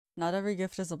Not every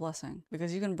gift is a blessing,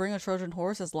 because you can bring a Trojan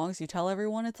horse as long as you tell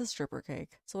everyone it's a stripper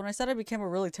cake. So when I said I became a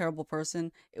really terrible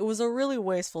person, it was a really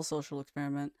wasteful social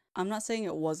experiment. I'm not saying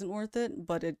it wasn't worth it,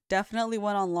 but it definitely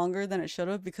went on longer than it should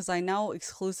have because I now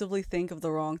exclusively think of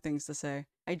the wrong things to say.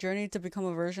 I journeyed to become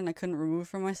a version I couldn't remove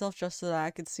from myself just so that I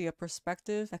could see a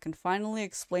perspective that can finally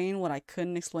explain what I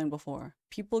couldn't explain before.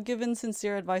 People give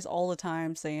insincere advice all the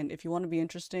time saying if you want to be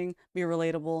interesting, be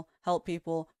relatable, help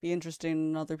people, be interesting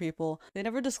in other people. They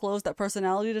never disclose that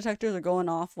personality detectors are going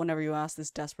off whenever you ask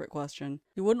this desperate question.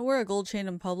 You wouldn't wear a gold chain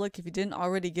in public if you didn't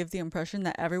already give the impression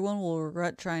that everyone will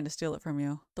regret trying to steal it from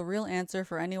you. The real answer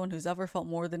for anyone who's ever felt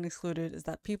more than excluded is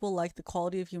that people like the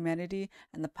quality of humanity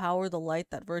and the power the light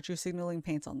that virtue signaling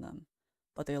paints on them.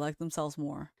 But they like themselves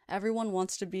more. Everyone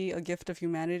wants to be a gift of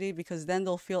humanity because then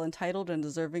they'll feel entitled and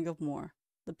deserving of more.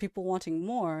 The people wanting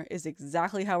more is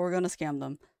exactly how we're going to scam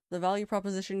them. The value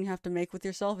proposition you have to make with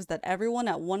yourself is that everyone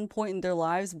at one point in their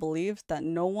lives believed that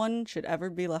no one should ever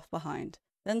be left behind.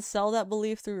 Then sell that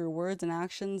belief through your words and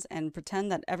actions and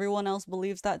pretend that everyone else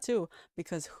believes that too,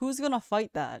 because who's gonna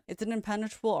fight that? It's an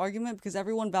impenetrable argument because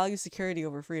everyone values security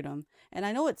over freedom. And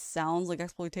I know it sounds like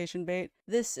exploitation bait.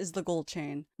 This is the gold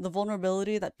chain, the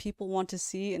vulnerability that people want to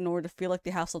see in order to feel like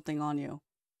they have something on you.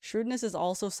 Shrewdness is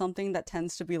also something that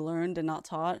tends to be learned and not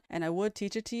taught, and I would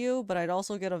teach it to you, but I'd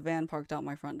also get a van parked out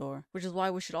my front door. Which is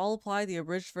why we should all apply the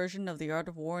abridged version of the art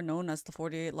of war known as the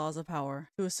 48 Laws of Power.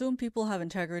 To assume people have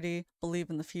integrity,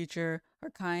 believe in the future, are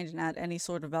kind, and add any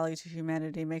sort of value to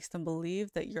humanity makes them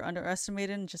believe that you're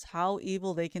underestimating just how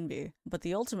evil they can be. But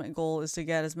the ultimate goal is to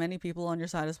get as many people on your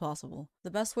side as possible.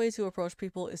 The best way to approach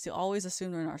people is to always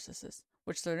assume they're narcissists,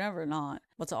 which they're never not,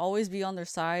 but to always be on their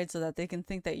side so that they can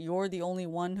think that you're the only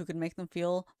one who can make them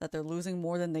feel that they're losing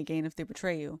more than they gain if they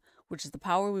betray you, which is the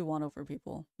power we want over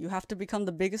people. You have to become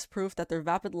the biggest proof that their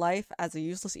vapid life as a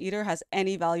useless eater has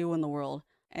any value in the world.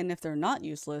 And if they're not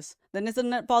useless, then it's a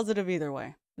net positive either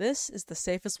way. This is the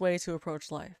safest way to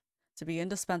approach life. To be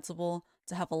indispensable,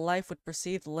 to have a life with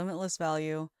perceived limitless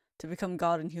value, to become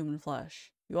God in human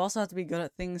flesh. You also have to be good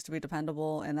at things to be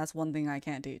dependable, and that's one thing I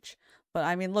can't teach. But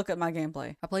I mean, look at my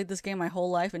gameplay. I played this game my whole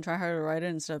life and tried hard to write it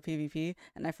instead of PvP,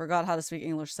 and I forgot how to speak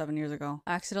English 7 years ago.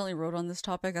 I accidentally wrote on this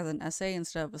topic as an essay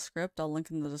instead of a script. I'll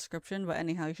link in the description, but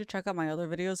anyhow, you should check out my other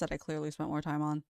videos that I clearly spent more time on.